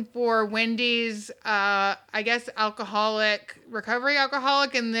season 4 Wendy's, I guess, recovery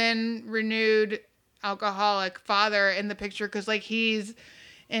alcoholic, and then renewed alcoholic father in the picture because like he's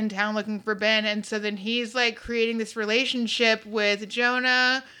in town looking for Ben, and so then he's like creating this relationship with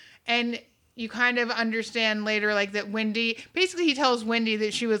Jonah, and you kind of understand later like that Wendy, basically he tells Wendy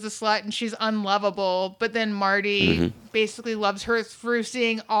that she was a slut and she's unlovable, but then Marty basically loves her through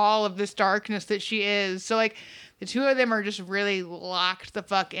seeing all of this darkness that she is. So like the two of them are just really locked the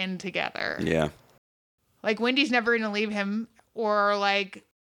fuck in together. Yeah. Like Wendy's never going to leave him or like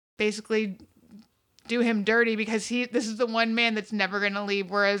basically do him dirty because this is the one man that's never going to leave,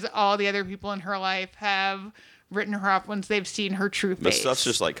 whereas all the other people in her life have written her off once they've seen her true face. But stuff's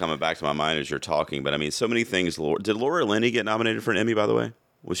just like coming back to my mind as you're talking. But I mean, so many things. Did Laura Linney get nominated for an Emmy, by the way?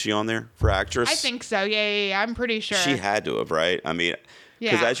 Was she on there for actress? I think so. Yeah. I'm pretty sure. She had to have, right? I mean,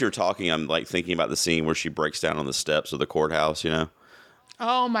 because as you're talking, I'm like thinking about the scene where she breaks down on the steps of the courthouse,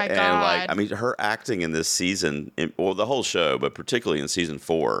 Oh my God. And like, I mean, her acting in this season, the whole show, but particularly in season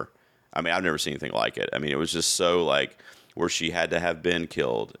 4, I mean, I've never seen anything like it. I mean, it was just so like where she had to have Ben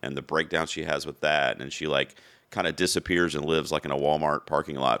killed and the breakdown she has with that. And she like kind of disappears and lives like in a Walmart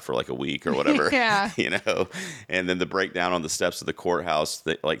parking lot for like a week or whatever, yeah. And then the breakdown on the steps of the courthouse,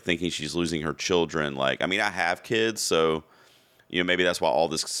 like thinking she's losing her children. Like, I mean, I have kids, so, maybe that's why all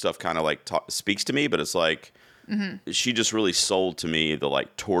this stuff kind of like speaks to me, but it's like, she just really sold to me the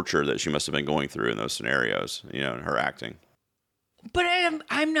like torture that she must have been going through in those scenarios, in her acting. But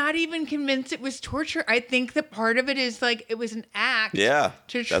I'm not even convinced it was torture. I think that part of it is like it was an act. Yeah,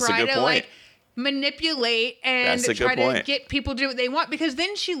 to try to like manipulate and try to get people to do what they want. Because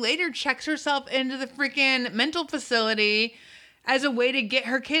then she later checks herself into the freaking mental facility as a way to get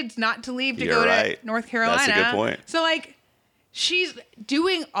her kids not to leave to go to North Carolina. That's a good point. So like she's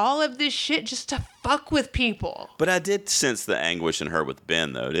doing all of this shit just to fuck with people. But I did sense the anguish in her with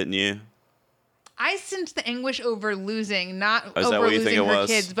Ben, though, didn't you? I sensed the anguish over losing, not over losing her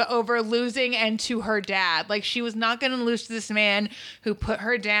kids, but over losing and to her dad. Like she was not going to lose to this man who put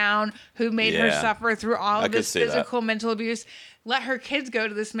her down, who made her suffer through all of this physical, mental abuse. Let her kids go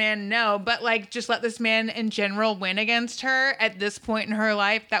to this man, no, but like just let this man in general win against her at this point in her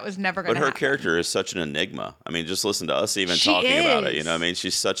life. That was never going to happen. But her character is such an enigma. I mean, just listen to us even talking about it. I mean,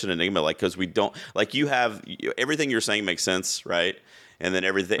 she's such an enigma. Like, because we don't, like everything you're saying makes sense, right? And then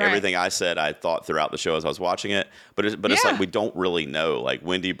everything I said, I thought throughout the show as I was watching it. But it's like we don't really know. Like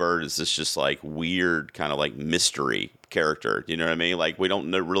Wendy Bird is this just like weird kind of like mystery character. You know what I mean? Like we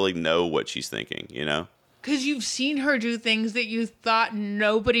don't really know what she's thinking. Because you've seen her do things that you thought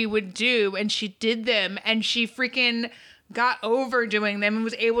nobody would do, and she did them, and she freaking got over doing them and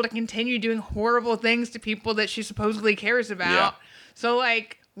was able to continue doing horrible things to people that she supposedly cares about. Yeah. So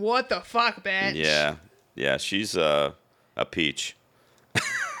like, what the fuck, bitch? Yeah. She's a peach.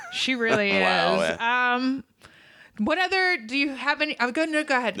 She really is. Wow. What other do you have any? Go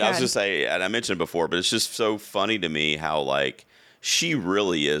ahead. I was just saying, and I mentioned before, but it's just so funny to me how like she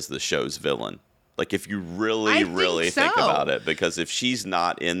really is the show's villain. Like if you really think about it, because if she's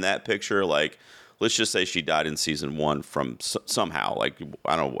not in that picture, like let's just say she died in season 1 from somehow, like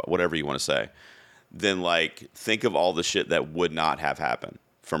I don't know, whatever you want to say, then like think of all the shit that would not have happened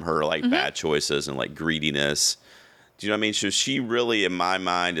from her like bad choices and like greediness. Do you know what I mean? So she really, in my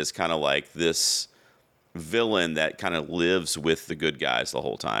mind, is kind of like this villain that kind of lives with the good guys the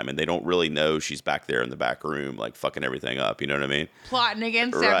whole time, and they don't really know she's back there in the back room, like fucking everything up. You know what I mean? Plotting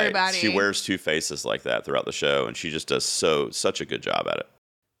against everybody. She wears two faces like that throughout the show, and she just does such a good job at it.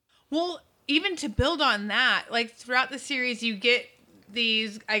 Well, even to build on that, like throughout the series, you get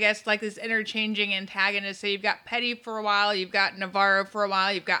these, I guess, like this interchanging antagonists. So you've got Petty for a while, you've got Navarro for a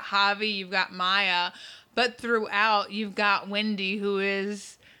while, you've got Javi, you've got Maya. But throughout, you've got Wendy, who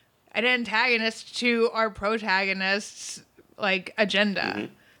is an antagonist to our protagonist's, like, agenda.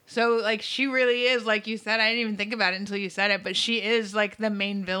 So, like, she really is, like you said, I didn't even think about it until you said it, but she is, like, the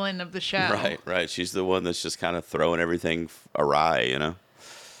main villain of the show. Right. She's the one that's just kind of throwing everything awry,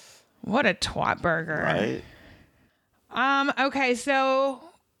 What a twat burger. Right. Okay, so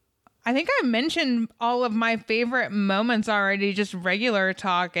I think I mentioned all of my favorite moments already, just regular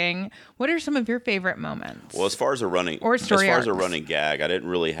talking. What are some of your favorite moments? Well, as far as a running gag, I didn't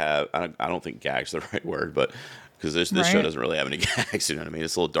really have. I don't think gag's the right word, but because this show doesn't really have any gags. You know what I mean?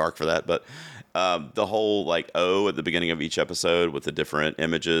 It's a little dark for that, but The whole like O at the beginning of each episode with the different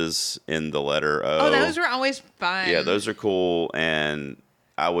images in the letter O. Oh, those were always fun. Yeah, those are cool. And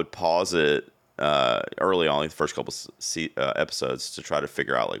I would pause it early on, like the first couple episodes, to try to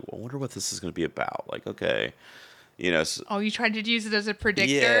figure out, like, well, I wonder what this is going to be about. Like, okay, Oh, you tried to use it as a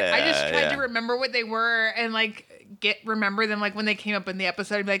predictor? Yeah, I just tried yeah. to remember what they were and like remember them like when they came up in the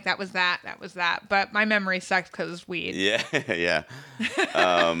episode. I'd be like, that was that. But my memory sucks because it's weed. Yeah, yeah.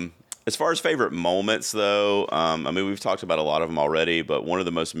 As far as favorite moments, though, I mean, we've talked about a lot of them already, but one of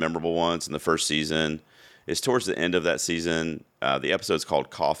the most memorable ones in the first season is towards the end of that season. The episode's called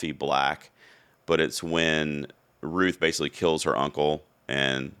Coffee Black, but it's when Ruth basically kills her uncle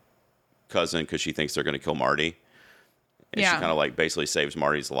and cousin because she thinks they're going to kill Marty. And she kind of like basically saves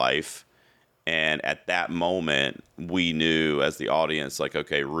Marty's life. And at that moment, we knew as the audience, like,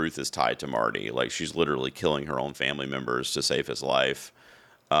 okay, Ruth is tied to Marty. Like, she's literally killing her own family members to save his life.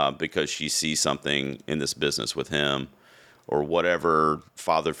 Because she sees something in this business with him or whatever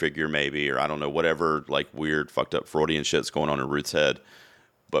father figure maybe, or I don't know, whatever like weird fucked up Freudian shit's going on in Ruth's head.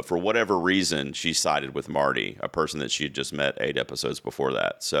 But for whatever reason, she sided with Marty, a person that she had just met 8 episodes before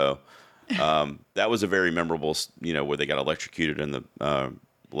that. So that was a very memorable, where they got electrocuted in the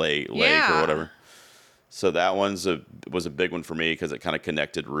lake or whatever. So that was a big one for me because it kind of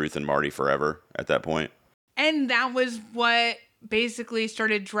connected Ruth and Marty forever at that point. And that was what basically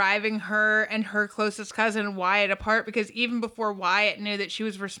started driving her and her closest cousin Wyatt apart, because even before Wyatt knew that she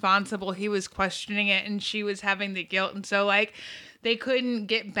was responsible, he was questioning it and she was having the guilt. And so like they couldn't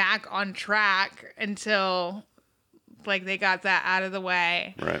get back on track until like they got that out of the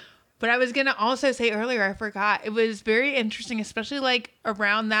way. Right. But I was going to also say earlier, I forgot, it was very interesting, especially like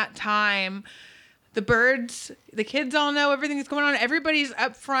around that time, the birds, the kids all know everything that's going on. Everybody's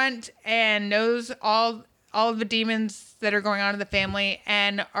up front and knows all of the demons that are going on in the family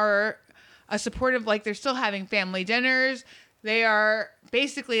and are a supportive, like they're still having family dinners. They are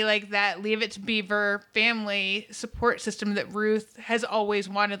basically like that Leave It to Beaver family support system that Ruth has always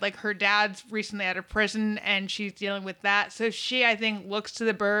wanted. Like her dad's recently out of prison and she's dealing with that. So she, I think, looks to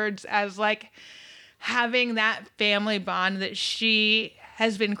the birds as like having that family bond that she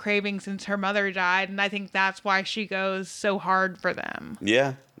has been craving since her mother died. And I think that's why she goes so hard for them.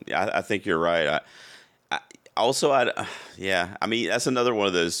 Yeah, I think you're right. I mean, that's another one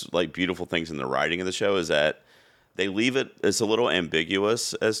of those like beautiful things in the writing of the show is that they leave it's a little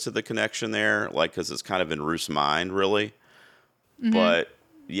ambiguous as to the connection there, like because it's kind of in Ruth's mind, really. Mm-hmm. But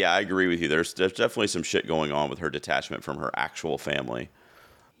yeah, I agree with you. There's definitely some shit going on with her detachment from her actual family.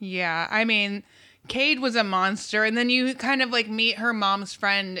 Yeah, I mean, Cade was a monster, and then you kind of like meet her mom's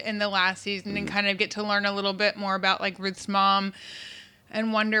friend in the last season and kind of get to learn a little bit more about like Ruth's mom.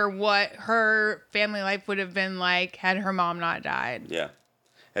 And wonder what her family life would have been like had her mom not died. Yeah.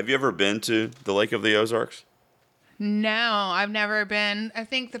 Have you ever been to the Lake of the Ozarks? No, I've never been. I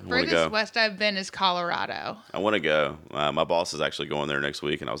think the furthest west I've been is Colorado. I want to go. My boss is actually going there next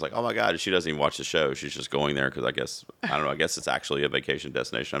week, and I was like, oh my God, she doesn't even watch the show. She's just going there because I don't know, I guess it's actually a vacation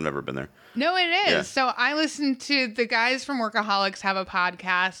destination. I've never been there. No, it is. Yeah. So I listened to the guys from Workaholics have a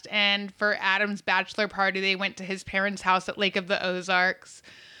podcast, and for Adam's bachelor party, they went to his parents' house at Lake of the Ozarks.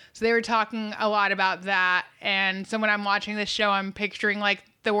 So they were talking a lot about that. And so when I'm watching this show, I'm picturing like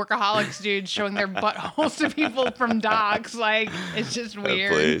the Workaholics dudes showing their buttholes to people from docks. Like, it's just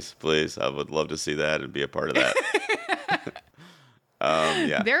weird. Please. I would love to see that and be a part of that.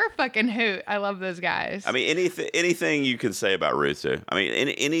 Yeah. They're a fucking hoot. I love those guys. I mean, anything you can say about Ruth, too. I mean,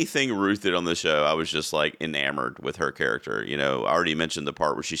 anything Ruth did on the show, I was just like enamored with her character. I already mentioned the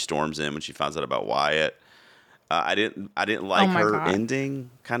part where she storms in when she finds out about Wyatt. I didn't like her ending.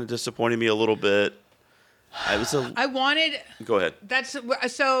 Kind of disappointed me a little bit. Go ahead.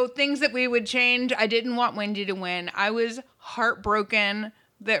 So things that we would change. I didn't want Wendy to win. I was heartbroken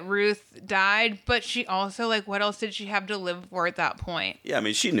that Ruth died, but she also, like, what else did she have to live for at that point? Yeah, I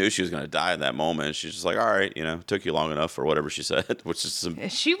mean, she knew she was going to die in that moment. She's just like, all right, took you long enough or whatever she said, which is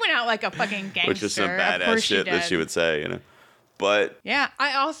she went out like a fucking gangster. Which is some badass shit that she would say, But yeah,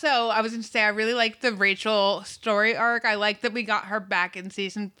 I was going to say, I really like the Rachel story arc. I like that we got her back in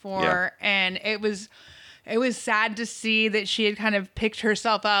season 4, and it was sad to see that she had kind of picked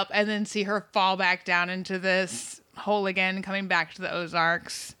herself up and then see her fall back down into this hole again, coming back to the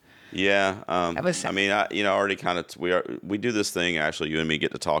Ozarks. Yeah. That was sad. I mean, already kind of, we do this thing, actually, you and me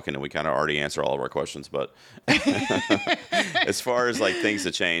get to talking and we kind of already answer all of our questions. But as far as like things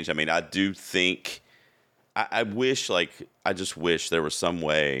to change, I mean, I do think, I just wish there was some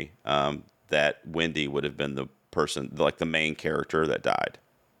way that Wendy would have been the person, like the main character that died.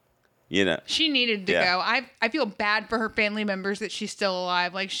 You know. She needed to Yeah. go. I feel bad for her family members that she's still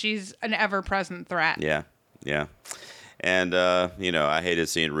alive. Like, she's an ever-present threat. Yeah. Yeah. And, I hated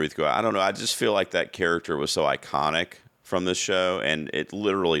seeing Ruth go out. I don't know. I just feel like that character was so iconic from this show, and it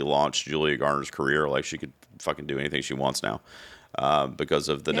literally launched Julia Garner's career. Like, she could fucking do anything she wants now because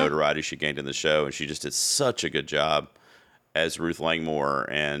of the notoriety she gained in the show. And she just did such a good job as Ruth Langmore.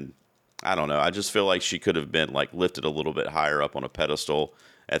 And I don't know. I just feel like she could have been, like, lifted a little bit higher up on a pedestal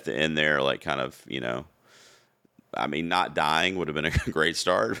at the end there, like, kind of, I mean, not dying would have been a great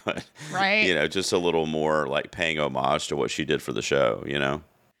start, but, Right. just a little more like paying homage to what she did for the show,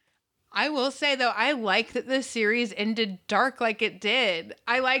 I will say, though, I like that this series ended dark like it did.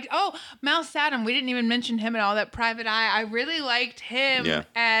 I liked, Mal Saddam. We didn't even mention him at all, that Private Eye. I really liked him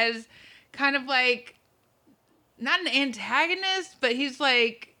as kind of like, not an antagonist, but he's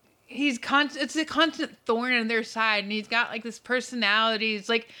like, it's a constant thorn in their side, and he's got like this personality. He's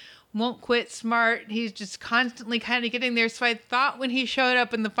like, won't quit smart. He's just constantly kind of getting there. So I thought when he showed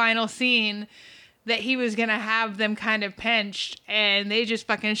up in the final scene that he was going to have them kind of pinched, and they just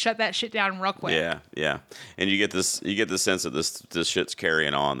fucking shut that shit down real quick. Yeah. And you get the sense that this shit's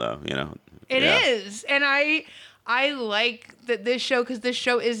carrying on though, It is. And I like that this show, because this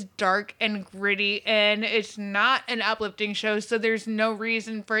show is dark and gritty, and it's not an uplifting show, so there's no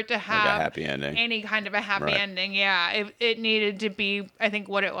reason for it to have like a happy ending. Any kind of a happy ending. Yeah, it needed to be, I think,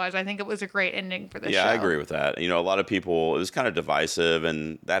 what it was. I think it was a great ending for the show. Yeah, I agree with that. A lot of people, it was kind of divisive,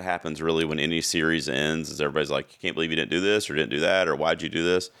 and that happens really when any series ends, is everybody's like, I can't believe you didn't do this or didn't do that, or why'd you do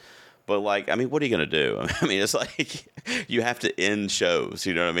this? But, like, I mean, what are you going to do? I mean, it's like you have to end shows,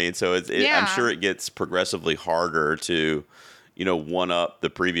 you know what I mean? So I'm sure it gets progressively harder to, one up the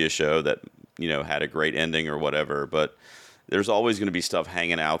previous show that, had a great ending or whatever. But there's always going to be stuff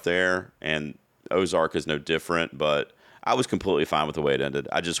hanging out there, and Ozark is no different. But I was completely fine with the way it ended.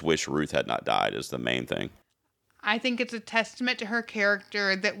 I just wish Ruth had not died is the main thing. I think it's a testament to her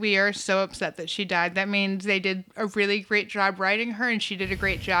character that we are so upset that she died. That means they did a really great job writing her, and she did a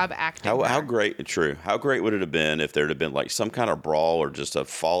great job acting. How great, true. How great would it have been if there'd have been like some kind of brawl or just a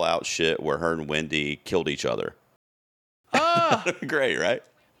fallout shit where her and Wendy killed each other? Oh, great, right?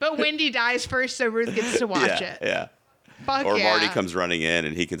 But Wendy dies first, so Ruth gets to watch it. Yeah. Fuck or yeah. Marty comes running in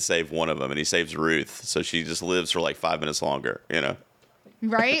and he can save one of them, and he saves Ruth, so she just lives for like 5 minutes longer.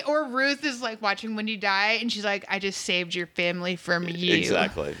 Right? Or Ruth is like watching Wendy die, and she's like, I just saved your family from you.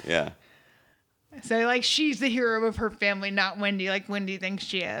 Exactly, yeah. So, like, she's the hero of her family, not Wendy, like Wendy thinks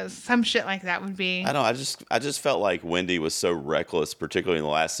she is. Some shit like that would be. I know, I just felt like Wendy was so reckless, particularly in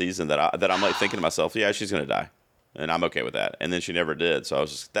the last season, that I'm like thinking to myself, yeah, she's going to die. And I'm okay with that. And then she never did, so I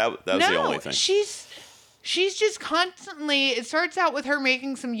was just, that was the only thing. She's just constantly, it starts out with her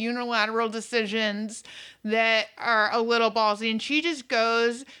making some unilateral decisions that are a little ballsy, and she just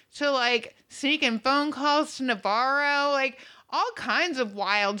goes to like sneaking phone calls to Navarro, like all kinds of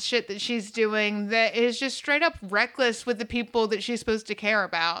wild shit that she's doing that is just straight up reckless with the people that she's supposed to care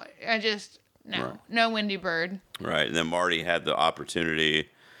about. No Wendy Bird. Right. And then Marty had the opportunity,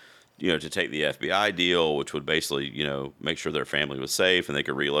 to take the FBI deal, which would basically, make sure their family was safe and they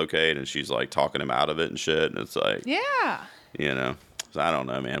could relocate. And she's like talking him out of it and shit. And it's like, yeah, so I don't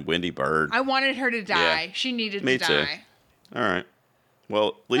know, man. Wendy Bird. I wanted her to die. Yeah. She needed Me to too. die. All right. Well,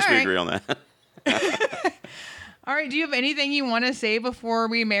 at least we agree on that. All right. Do you have anything you want to say before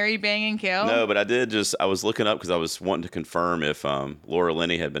we marry, bang, and kill? No, but I was looking up because I was wanting to confirm if Laura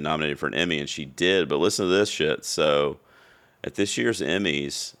Linney had been nominated for an Emmy, and she did. But listen to this shit. So at this year's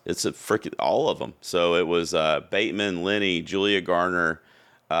Emmys, it's all of them. So it was Bateman, Linney, Julia Garner,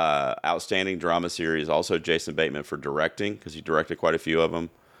 Outstanding Drama Series, also Jason Bateman for directing, because he directed quite a few of them.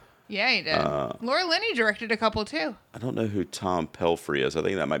 Yeah, he did. Laura Linney directed a couple, too. I don't know who Tom Pelfrey is. I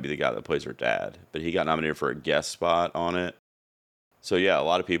think that might be the guy that plays her dad. But he got nominated for a guest spot on it. So, yeah, a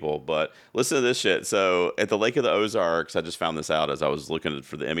lot of people. But listen to this shit. So, at the Lake of the Ozarks, I just found this out as I was looking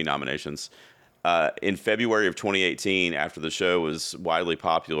for the Emmy nominations. In February of 2018, after the show was widely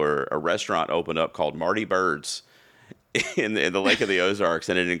popular, a restaurant opened up called Marty Bird's in the Lake of the Ozarks.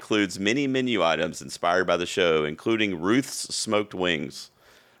 And it includes many menu items inspired by the show, including Ruth's smoked wings.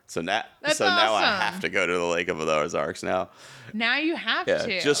 So now I have to go to the Lake of the Ozarks now. Now you have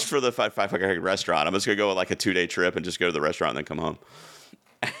to. Just for the five restaurant. I'm just going to go on like a 2-day trip and just go to the restaurant and then come home.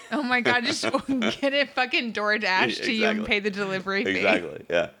 Oh my God, just get it fucking DoorDash to you and pay the delivery fee. Exactly,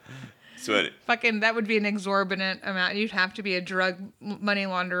 yeah. So that would be an exorbitant amount. You'd have to be a drug money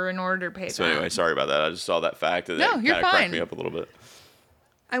launderer in order to pay that. So anyway, sorry about that. I just saw that fact and that kind of cracked me up a little bit.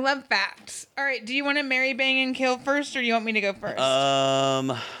 I love facts. All right, do you want to marry, bang, and kill first, or you want me to go first?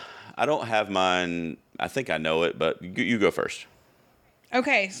 I don't have mine. I think I know it, but you go first.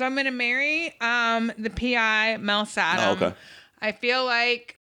 Okay, so I'm gonna marry the PI Mel Saddam. Oh, okay. I feel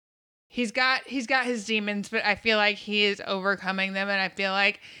like he's got his demons, but I feel like he is overcoming them, and I feel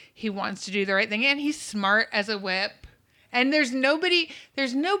like he wants to do the right thing, and he's smart as a whip. And there's nobody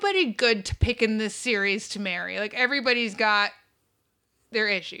good to pick in this series to marry. Like, everybody's got their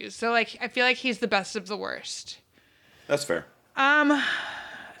issues. So, like, I feel like he's the best of the worst. That's fair.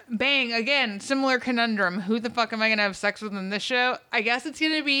 Bang, again, similar conundrum. Who the fuck am I gonna have sex with in this show? I guess it's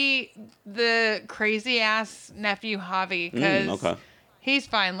gonna be the crazy ass nephew Javi, because Okay. he's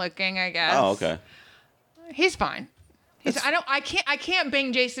fine looking, I guess. Oh, okay. He's fine. I can't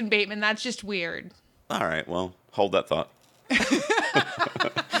bang Jason Bateman. That's just weird. All right. Well, hold that thought.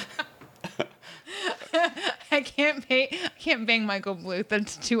 I can't bang Michael Bluth.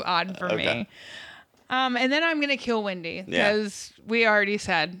 That's too odd for me. And then I'm gonna kill Wendy, because we already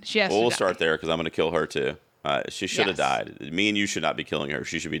said she has to die. We'll start there, because I'm going to kill her too. She should have Yes. died. Me and you should not be killing her.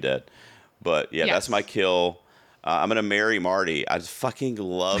 She should be dead. But yeah, Yes. that's my kill. I'm going to marry Marty. I just fucking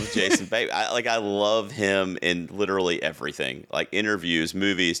love Jason Bateman. I love him in literally everything, like interviews,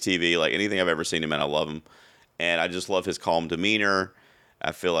 movies, TV, like anything I've ever seen him in. I love him, and I just love his calm demeanor.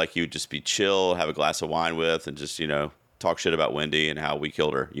 I feel like he would just be chill, have a glass of wine with, and just talk shit about Wendy and how we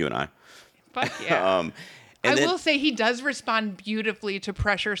killed her, you and I. Fuck yeah. And I will say he does respond beautifully to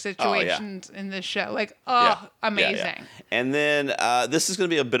pressure situations in this show. Like, amazing. Yeah. And then this is going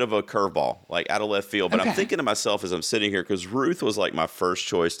to be a bit of a curveball, like out of left field. But I'm thinking to myself as I'm sitting here, because Ruth was like my first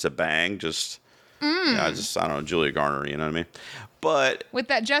choice to bang. I don't know, Julia Garner, you know what I mean? But with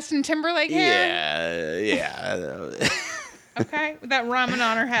that Justin Timberlake hair? Yeah. Okay, with that ramen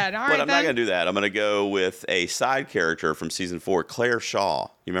on her head. All right, But I'm not going to do that. I'm going to go with a side character from season 4, Claire Shaw.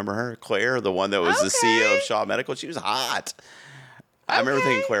 You remember her? Claire, the one that was the CEO of Shaw Medical. She was hot. I remember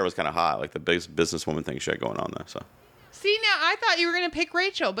thinking Claire was kind of hot, like the big businesswoman thing she had going on there. So. See, now I thought you were going to pick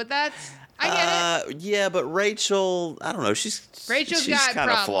Rachel, but I get it. Yeah, but Rachel, I don't know. She's got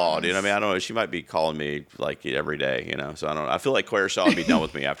kind of flawed. You know what I problems. mean? I don't know. She might be calling me like every day, So I don't know. I feel like Claire Shaw would be done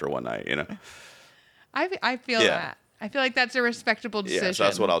with me after one night, I feel that. I feel like that's a respectable decision. Yeah, so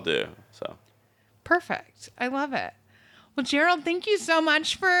that's what I'll do. So perfect. I love it. Well, Gerald, thank you so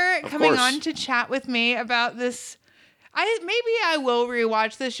much for coming course. on to chat with me about this. Maybe I will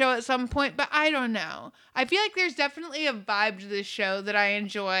rewatch this show at some point, but I don't know. I feel like there's definitely a vibe to this show that I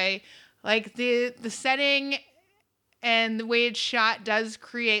enjoy. Like the setting and the way it's shot does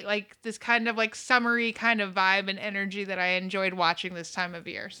create like this kind of like summery kind of vibe and energy that I enjoyed watching this time of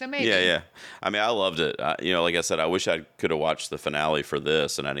year. So maybe. Yeah. I mean, I loved it. Like I said, I wish I could have watched the finale for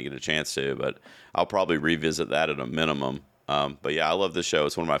this, and I didn't get a chance to. But I'll probably revisit that at a minimum. But yeah, I love the show.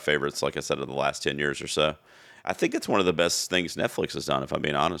 It's one of my favorites. Like I said, of the last 10 years or so. I think it's one of the best things Netflix has done, if I'm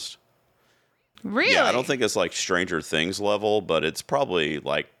being honest. Really? Yeah, I don't think it's like Stranger Things level, but it's probably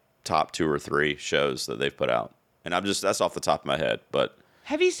like top 2 or 3 shows that they've put out. And that's off the top of my head, but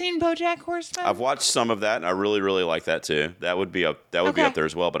have you seen BoJack Horseman? I've watched some of that, and I really, really like that too. That would be up there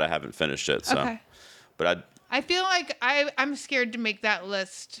as well, but I haven't finished it. So, but I feel like I'm scared to make that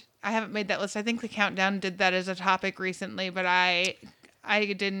list. I haven't made that list. I think the Countdown did that as a topic recently, but I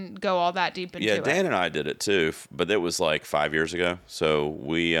didn't go all that deep into it. Yeah, Dan and I did it too, but it was like 5 years ago. So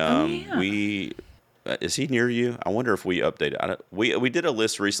we is he near you? I wonder if we updated. We did a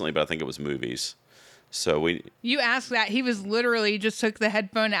list recently, but I think it was movies. So You asked that. He was literally just took the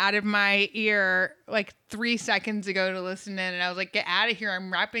headphone out of my ear like 3 seconds ago to listen in, and I was like, "Get out of here!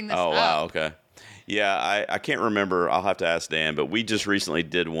 I'm wrapping this up." Oh wow, okay. Yeah, I can't remember. I'll have to ask Dan, but we just recently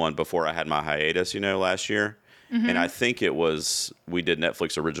did one before I had my hiatus, last year. Mm-hmm. And I think we did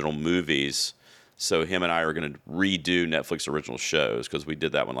Netflix original movies. So him and I are going to redo Netflix original shows, because we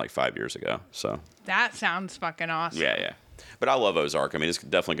did that one like 5 years ago. So that sounds fucking awesome. Yeah. But I love Ozark. I mean, it's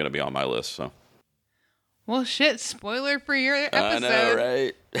definitely going to be on my list. So. Well, shit, spoiler for your episode. I know,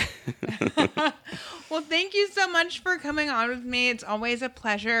 right? Well, thank you so much for coming on with me. It's always a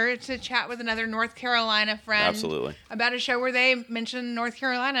pleasure to chat with another North Carolina friend. Absolutely. About a show where they mentioned North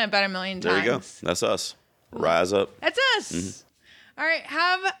Carolina about 1 million times. There you go. That's us. Rise up. That's us. Mm-hmm. All right.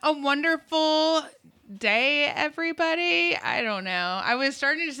 Have a wonderful day, everybody. I don't know. I was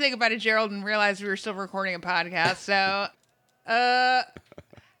starting to say goodbye to Gerald and realized we were still recording a podcast. So,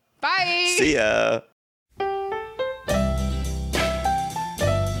 bye. See ya.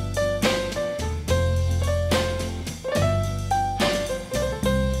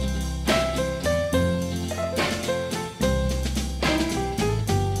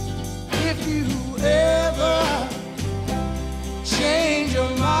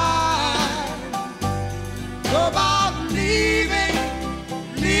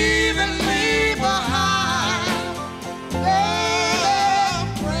 Leaving me behind. Baby,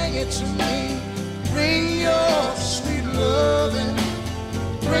 it to me. Bring your sweet loving.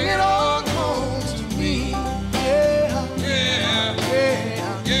 Bring it on home to me. Yeah, yeah,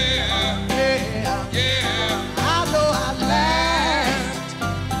 yeah, yeah, yeah, yeah. I know I laughed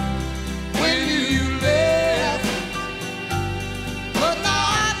when you left, but now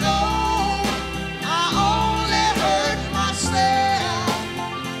I know I only hurt myself.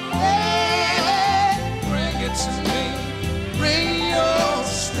 Hey, bring it to me. Bring your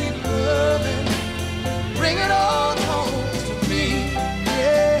sweet loving. Bring it on home to me.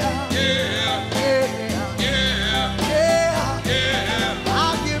 Yeah, yeah, yeah, yeah, yeah, yeah.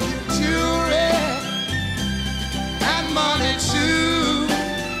 I'll give you jewelry and money too.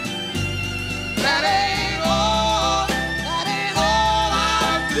 That ain't all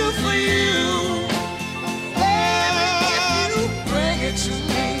I'll do for you. If you bring it to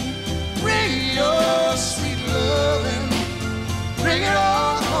me, bring your sweet loving, bring it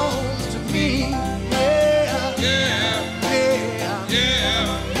all home to me. Yeah, yeah, yeah, yeah,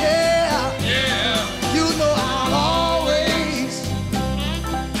 yeah, yeah. You know I'll always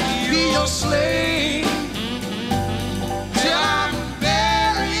be your slave till I'm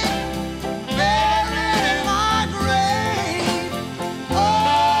buried in my grave.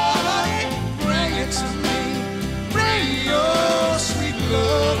 Oh, honey, bring it to me. Bring your sweet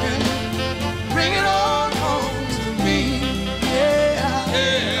loving. Bring it on home to me. Yeah,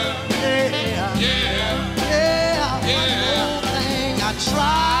 yeah, yeah, yeah, yeah, yeah. One thing I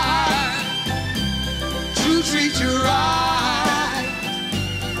tried to treat you right,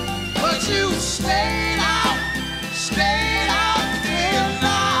 but you stayed out day and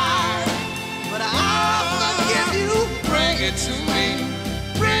night. But I'll forgive you. Bring it to me.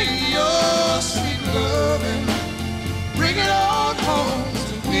 Bring your sweet loving. Bring it on home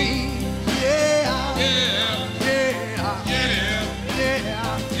to me. Yeah, yeah, yeah, yeah,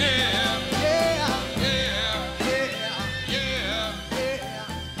 yeah, yeah.